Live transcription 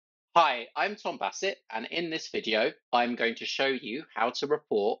Hi, I'm Tom Bassett, and in this video, I'm going to show you how to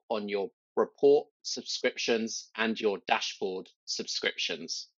report on your report subscriptions and your dashboard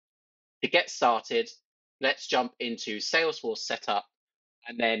subscriptions. To get started, let's jump into Salesforce Setup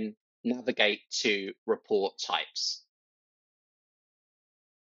and then navigate to report types.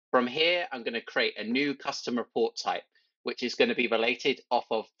 From here, I'm going to create a new custom report type, which is going to be related off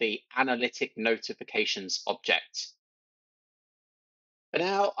of the analytic notifications object. For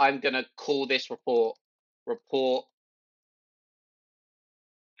now, I'm going to call this report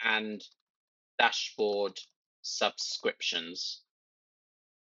and dashboard subscriptions.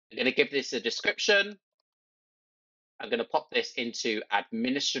 I'm going to give this a description. I'm going to pop this into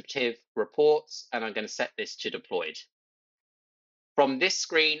administrative reports, and I'm going to set this to deployed. From this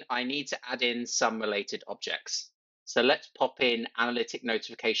screen, I need to add in some related objects. So let's pop in analytic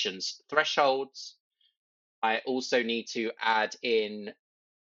notifications thresholds. I also need to add in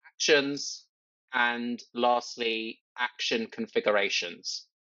actions, and lastly, action configurations.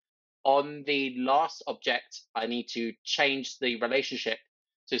 On the last object, I need to change the relationship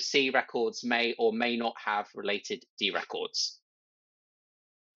to C records may or may not have related D records.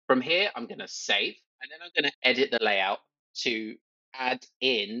 From here, I'm going to save, and then I'm going to edit the layout to add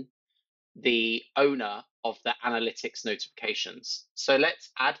in the owner of the analytics notifications. So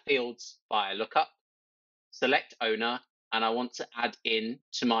let's add fields via lookup, select owner, and I want to add in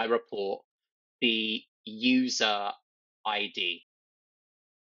to my report the user ID.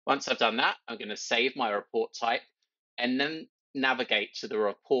 Once I've done that, I'm going to save my report type and then navigate to the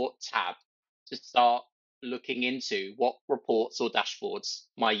report tab to start looking into what reports or dashboards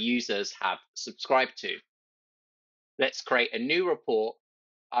my users have subscribed to. Let's create a new report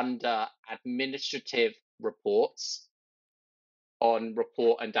under administrative reports on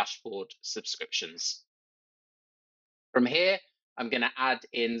report and dashboard subscriptions. From here, I'm going to add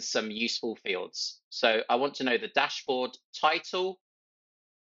in some useful fields. So I want to know the dashboard title.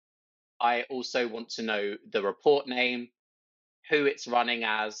 I also want to know the report name, who it's running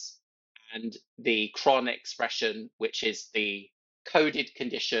as, and the cron expression, which is the coded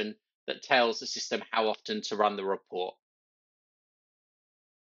condition that tells the system how often to run the report.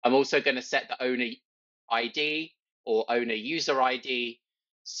 I'm also going to set the owner ID or owner user ID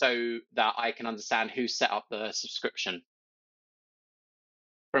so that I can understand who set up the subscription.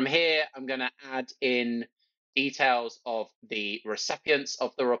 From here, I'm going to add in details of the recipients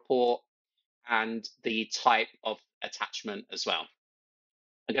of the report and the type of attachment as well.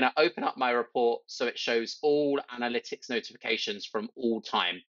 I'm going to open up my report so it shows all analytics notifications from all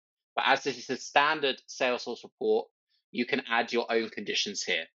time. But as this is a standard Salesforce report, you can add your own conditions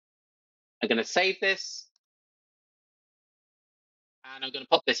here. I'm going to save this, and I'm going to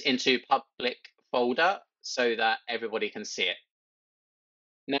pop this into public folder so that everybody can see it.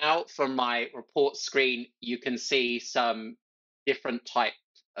 Now, from my report screen, you can see some different types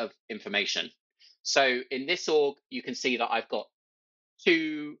of information. So in this org, you can see that I've got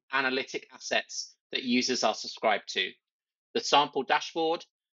two analytic assets that users are subscribed to: the sample dashboard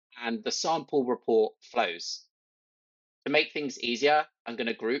and the sample report flows. To make things easier, I'm going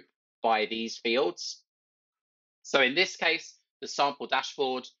to group by these fields. So in this case, the sample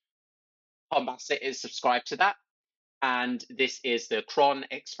dashboard, Tom Bassett is subscribed to that. And this is the cron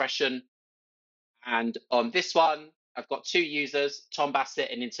expression. And on this one, I've got two users, Tom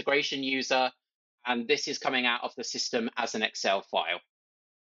Bassett, an integration user, and this is coming out of the system as an Excel file.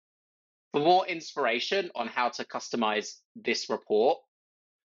 For more inspiration on how to customize this report,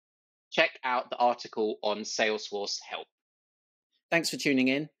 check out the article on Salesforce Help. Thanks for tuning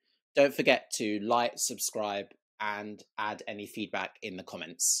in. Don't forget to like, subscribe, and add any feedback in the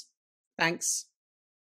comments. Thanks.